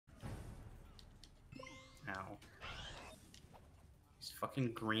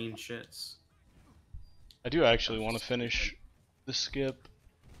Fucking green shits. I do actually want to finish the skip.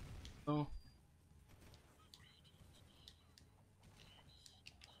 Oh.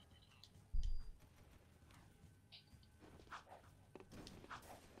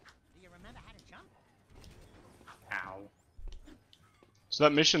 Do you remember how to jump? Ow. So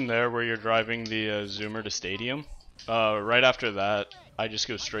that mission there where you're driving the Zoomer to Stadium, right after that, I just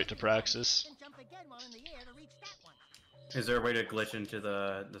go straight to Praxis. Then jump again while in the air to reach that one. Is there a way to glitch into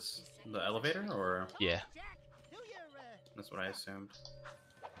the elevator, or Yeah. Jack, do your that's what I assumed?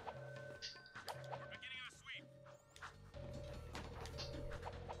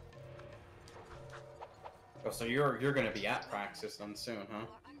 Oh, so you're gonna be at Praxis then soon, huh?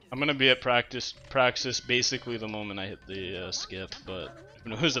 I'm gonna be at Praxis basically the moment I hit the skip, but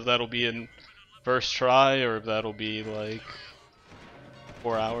who knows if that'll be in first try or if that'll be like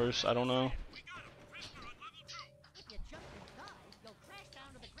 4 hours. I don't know. if you jump and dive, you'll crash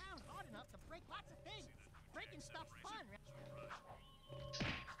down to the ground hard enough to break lots of things. Breaking stuff's fun, right?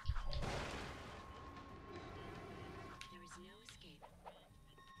 There is no escape.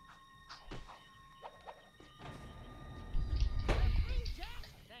 Free, Jack!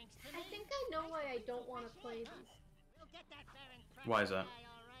 Thanks to I me. think I know why I don't want to play these. We'll get that Baron Why is that? guy,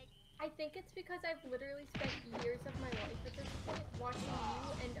 all right. I think it's because I've literally spent years of my life at this point watching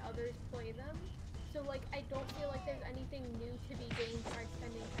you and others play them. So like, I don't feel like there's anything new to be gained by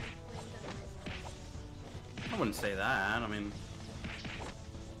spending time playing them myself. I wouldn't say that. I mean,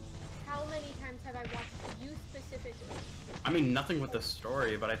 How many times have I watched you specifically? nothing with the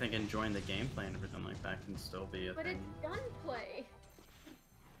story, but I think enjoying the gameplay and everything like that can still be a But thing. it's gunplay.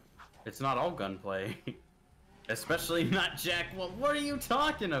 It's not all gunplay. Especially not Jack. Well, what are you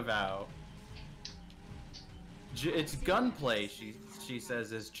talking about? It's gunplay. She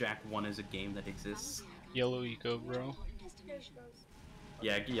says as Jack 1 is a game that exists. Yellow eco, bro. Here's those.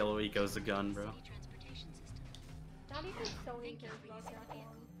 Yeah, Yellow Eco's a gun, bro. Transportation system. Not even Sony cares about that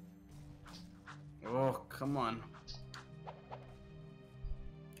one. Oh, come on.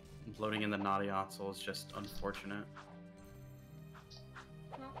 Loading in the naughty Otzel is just unfortunate.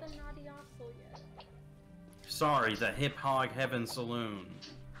 Not the naughty Oxel yet. Sorry, the Hip Hog Heaven Saloon.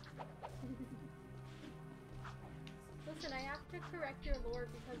 Listen, I have to correct your lore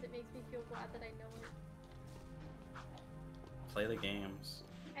because it makes me feel glad that I know it. Play the games.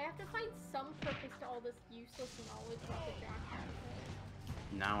 I have to find some purpose to all this useless knowledge of the Jack.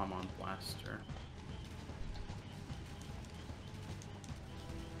 Now I'm on Blaster.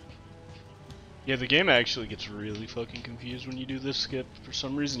 Yeah, the game actually gets really fucking confused when you do this skip. For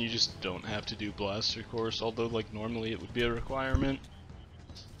some reason, you just don't have to do Blaster Course, although like normally it would be a requirement.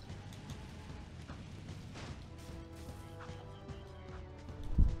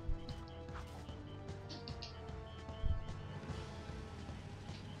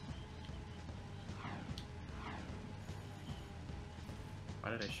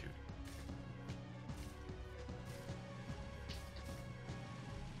 Why did I shoot?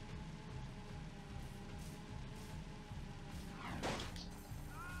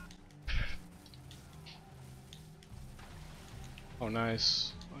 Oh,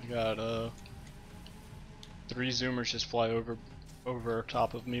 nice. I got 3 Zoomers just fly over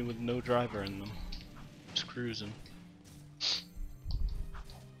top of me with no driver in them. Just cruising.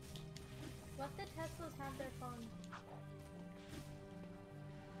 Let the Teslas have their fun.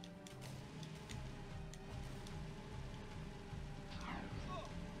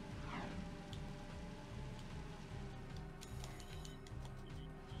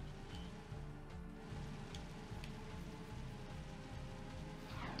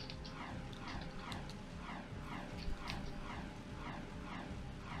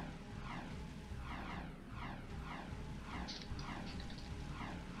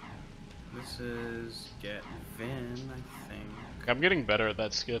 This is get Vin, I think. I'm getting better at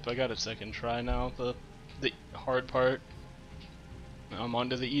that skip. I got a second try now. The hard part. Now I'm on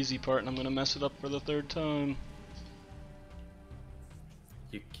to the easy part, and I'm gonna mess it up for the 3rd time.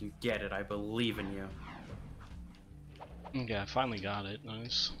 You can get it, I believe in you. Okay, I finally got it.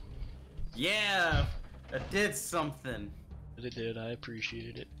 Nice. Yeah! I did something! But it did. I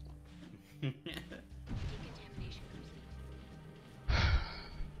appreciated it. Decontamination complete.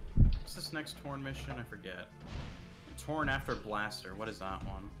 What's this next Torn mission? I forget. Torn after Blaster. What is that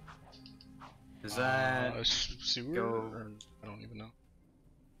one? Is that sewer? go? Or, I don't even know.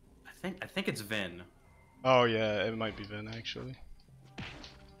 I think it's Vin. Oh yeah, it might be Vin actually.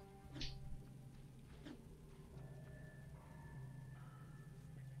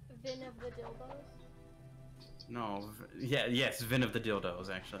 Vin of the dildos. No, yeah, yes, Vin of the Dildos,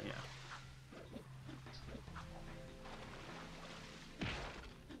 actually, yeah.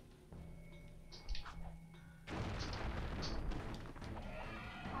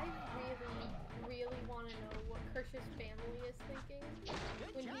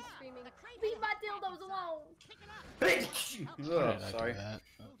 I was alone. Why Oh, did I sorry.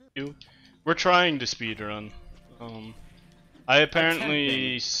 do that? We're trying to speedrun. I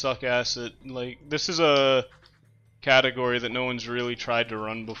apparently suck ass at, like, this is a category that no one's really tried to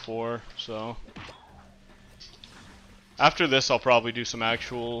run before, so after this I'll probably do some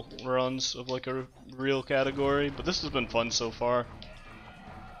actual runs of like a real category, but this has been fun so far.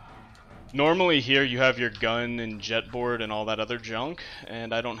 Normally here you have your gun and jetboard and all that other junk,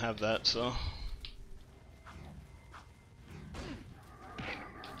 and I don't have that, so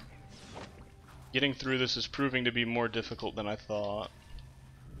getting through this is proving to be more difficult than I thought.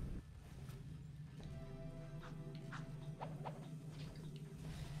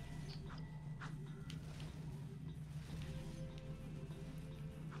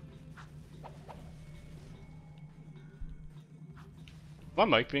 My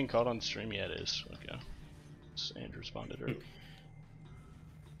mic being caught on stream? Yeah, it is. Okay. Andrew responded earlier.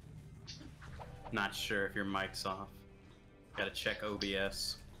 Not sure if your mic's off. Gotta check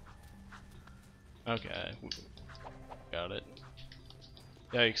OBS. Okay. Got it.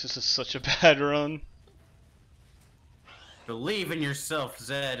 Yikes, this is such a bad run. Believe in yourself,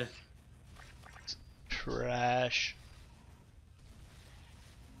 Zed. Trash.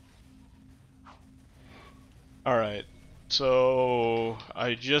 Alright. So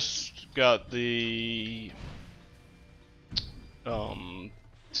I just got the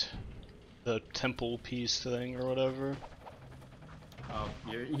the temple piece thing or whatever. Oh,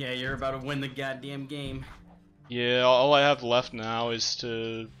 you're about to win the goddamn game. Yeah, all I have left now is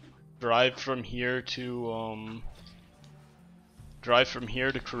to drive from here to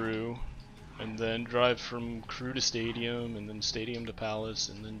Crew, and then drive from Crew to Stadium, and then Stadium to Palace,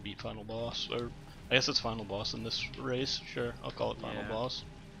 and then beat Final Boss. Or I guess it's Final Boss in this race. Sure, I'll call it Final Boss.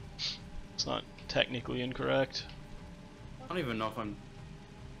 It's not technically incorrect. I don't even know if I'm...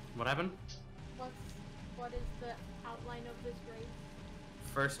 What happened? What is the outline of this race?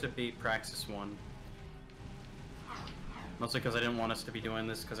 First to beat Praxis 1. Mostly because I didn't want us to be doing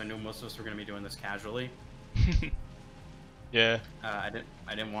this, because I knew most of us were going to be doing this casually. Yeah. I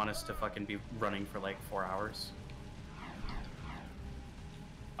didn't want us to fucking be running for like 4 hours.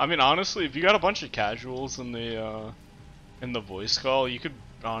 I mean, honestly, if you got a bunch of casuals in the voice call, you could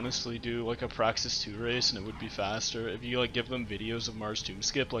honestly do like a Praxis 2 race, and it would be faster. If you like give them videos of Mars Tomb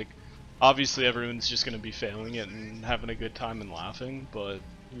Skip, like obviously everyone's just gonna be failing it and having a good time and laughing, but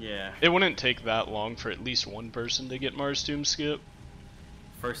yeah, it wouldn't take that long for at least one person to get Mars Tomb Skip.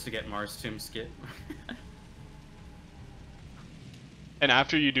 First to get Mars Tomb Skip. And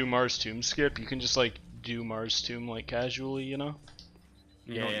after you do Mars Tomb Skip, you can just like do Mars Tomb like casually, you know?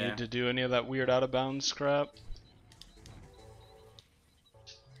 You don't need to do any of that weird out of bounds crap.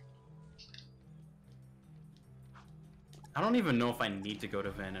 I don't even know if I need to go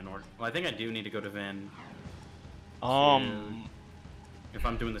to Vin in order. Well, I think I do need to go to Vin. If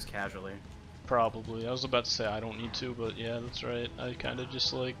I'm doing this casually. Probably. I was about to say I don't need to, but yeah, that's right. I kind of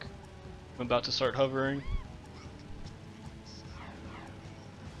just like I'm about to start hovering.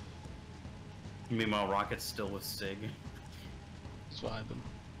 Meanwhile, Rocket's still with Sig. It's vibing.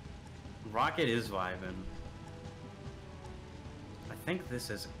 Rocket is vibing. I think this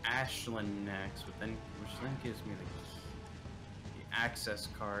is Ashlyn next, which then gives me the access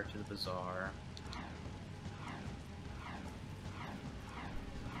card to the bazaar.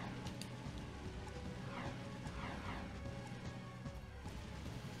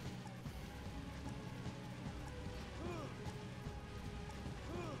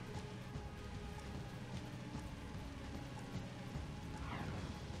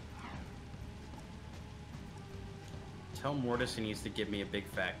 Tell Mortis he needs to give me a big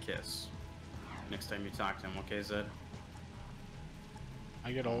fat kiss next time you talk to him, okay, Zed?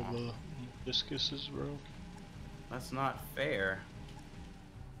 I get all the discuses, bro. That's not fair.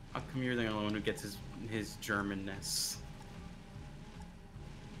 How come you're the only one who gets his Germanness?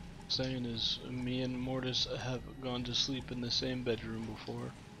 Saying is, me and Mortis have gone to sleep in the same bedroom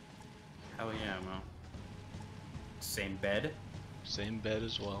before. Hell yeah, Mo. Same bed? Same bed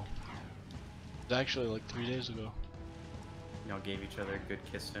as well. It was actually like 3 days ago. Y'all gave each other a good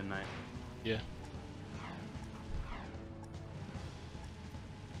kiss tonight. Yeah.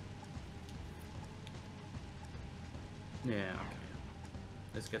 Yeah, okay.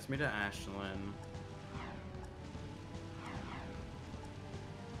 This gets me to Ashlyn.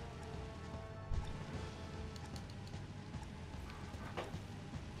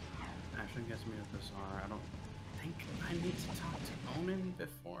 Ashlyn gets me to Bazaar. I don't think I need to talk to Omen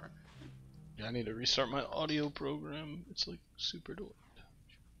before. Yeah, I need to restart my audio program. It's like super delayed.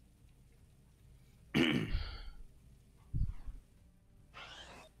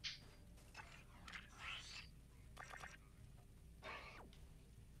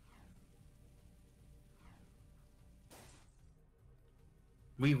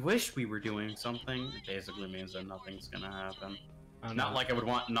 we wish we were doing something, it basically means that nothing's gonna happen. I don't Not know. like I would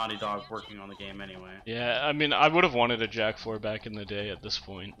want Naughty Dog working on the game anyway. Yeah, I mean, I would have wanted a Jack 4 back in the day at this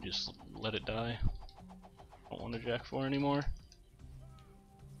point. Just let it die. Don't want a Jack 4 anymore.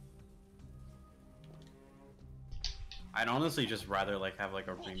 I'd honestly just rather like have like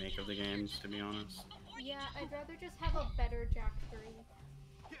a remake of the games, to be honest. Yeah, I'd rather just have a better Jack 3.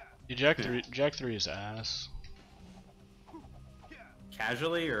 Yeah, Jack 3 is ass.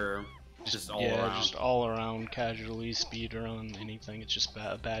 Casually or just all yeah, around? just all around, casually, speedrun, anything. It's just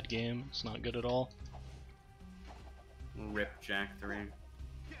a bad game. It's not good at all. Rip Jack 3.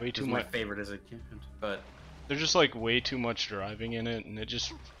 Way too It was my much. favorite as a kid, but There's just like way too much driving in it, and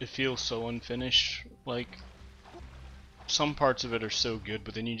it feels so unfinished. Like some parts of it are so good,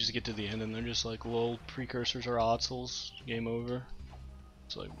 but then you just get to the end and they're just like little precursors or otzels. Game over.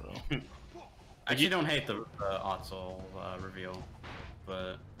 It's like, bro. I actually don't hate the Otzel reveal,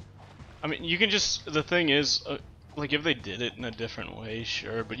 but I mean, you can just, the thing is, like if they did it in a different way,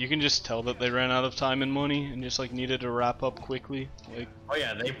 sure, but you can just tell that they ran out of time and money and just like needed to wrap up quickly. Like, oh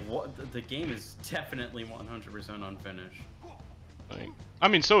yeah, the game is definitely 100% unfinished. like, I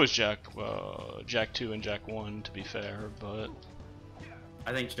mean, so is Jack 2 and Jack 1, to be fair, but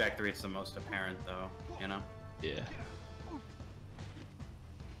I think Jack 3 is the most apparent though, you know? yeah.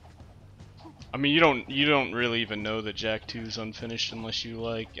 I mean, you don't really even know that Jack 2 is unfinished unless you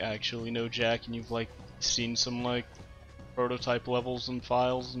like actually know Jack and you've like seen some like prototype levels and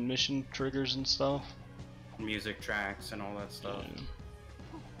files and mission triggers and stuff. Music tracks and all that stuff.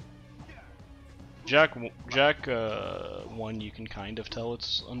 Jack 1 you can kind of tell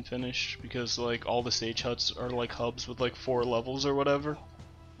it's unfinished because like all the stage huts are like hubs with like 4 levels or whatever,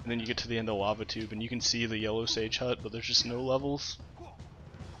 and then you get to the end of Lava Tube and you can see the yellow sage hut, but there's just no levels.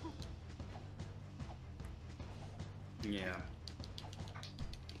 Yeah.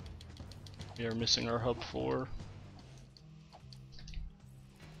 We are missing our hub 4.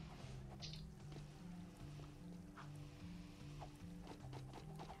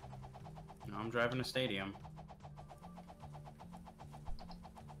 No, I'm driving a stadium.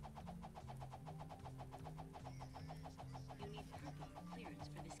 You need purple clearance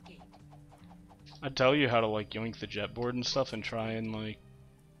for this gate. I'd tell you how to like yoink the jet board and stuff and try and like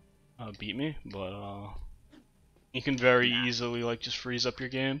beat me, but you can very easily like just freeze up your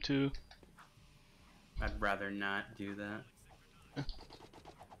game too. I'd rather not do that.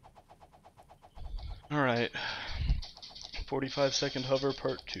 Alright. 45-second hover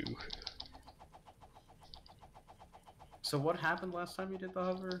part 2. So what happened last time you did the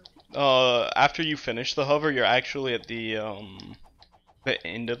hover? After you finish the hover, you're actually at the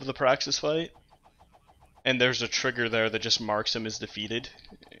end of the Praxis fight. And there's a trigger there that just marks him as defeated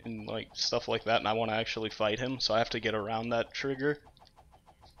and like stuff like that, and I want to actually fight him, so I have to get around that trigger.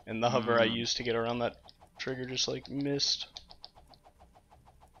 And the hover I used to get around that trigger just like missed.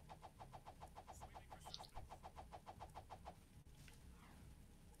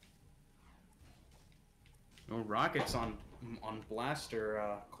 Oh, Rocket's on blaster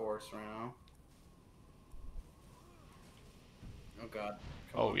course right now. Oh god.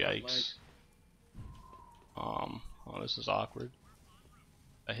 Come Oh on, that leg. yikes. Oh, this is awkward.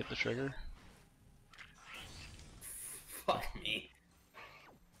 I hit the trigger. Fuck me.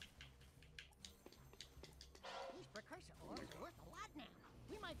 These precursor ores are worth a lot now.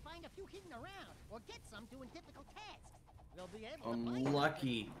 We might find a few hidden around, or get some doing difficult tasks. We'll be able to buy them.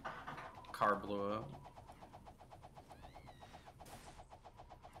 Unlucky. Car blew up.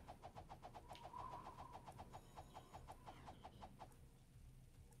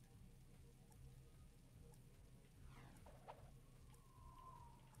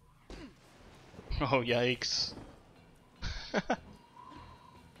 Oh yikes.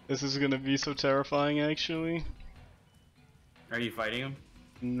 This is gonna be so terrifying actually. Are you fighting him?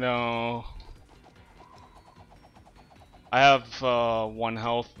 No. I have 1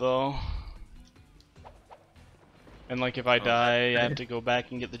 health though. And like if I die, I have to go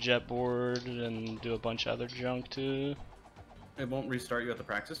back and get the jet board and do a bunch of other junk too. It won't restart you at the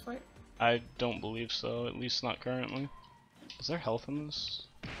Praxis fight? I don't believe so, at least not currently. Is there health in this?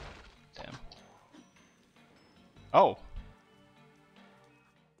 Damn. Oh.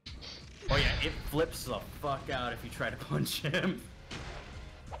 Oh yeah, it flips the fuck out if you try to punch him.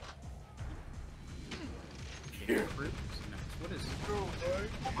 Here. What is it?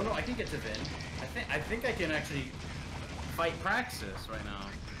 Oh no, I can get to Vin. I think I can actually fight Praxis right now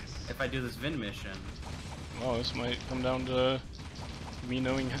if I do this Vin mission. Oh, this might come down to me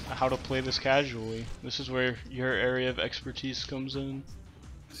knowing how to play this casually. This is where your area of expertise comes in.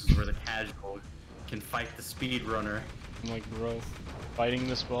 This is where the casual can fight the speedrunner. I'm like, bro, fighting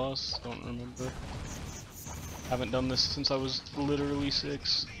this boss? Don't remember. Haven't done this since I was literally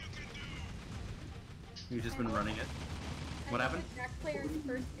 6. You've just been running it. What happened? Jack player's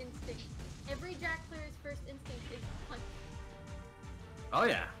first instinct. Every Jack player's first instinct is punch. Oh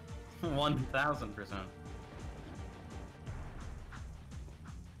yeah, 1000%.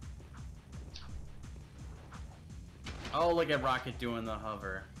 Oh, look at Rocket doing the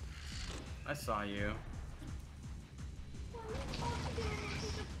hover. I saw you. Why are you talking to him like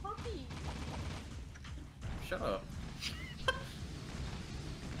he's a puppy? Shut up.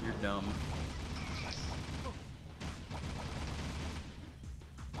 You're dumb.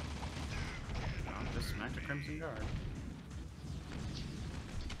 Oh, just smacked a Crimson Guard.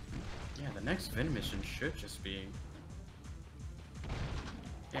 Yeah, the next Vin mission should just be...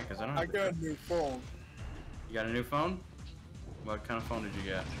 Yeah, because I don't have I got a new phone. You got a new phone? What kind of phone did you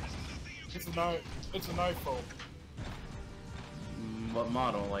get? It's an iPhone. What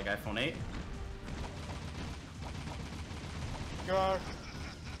model? Like iPhone 8? God.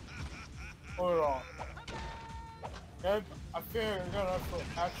 Hold on. I think I got an iPhone.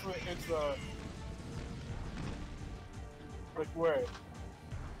 Actually, it's a... Like, where?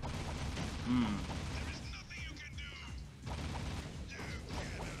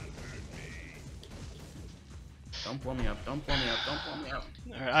 Don't blow me up, don't blow me up, don't blow me up.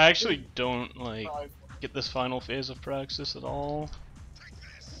 I actually don't, like, get this final phase of Praxis at all.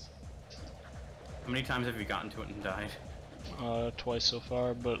 How many times have you gotten to it and died? Twice so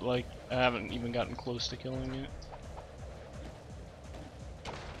far, but, like, I haven't even gotten close to killing it.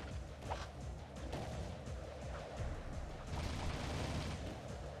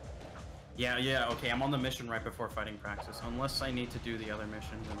 Yeah, okay, I'm on the mission right before fighting Praxis, unless I need to do the other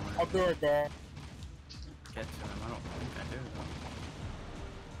missions in order I'll do it, man. to get to them. I don't think I do,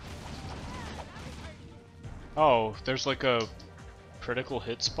 though. Oh, there's like a critical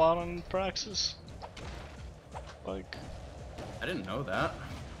hit spot on Praxis? Like... I didn't know that.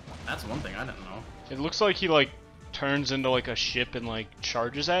 That's one thing I didn't know. It looks like he, like, turns into, like, a ship and, like,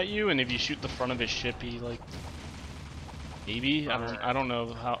 charges at you, and if you shoot the front of his ship, he, like... Maybe? I don't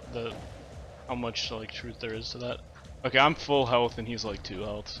know how much, like, truth there is to that. Okay, I'm full health and he's, like, 2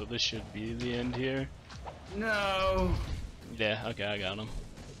 health, so this should be the end here. No! Yeah, okay, I got him.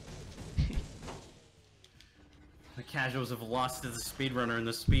 The casuals have lost to the speedrunner in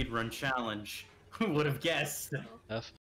the speedrun challenge. Who would have guessed? F.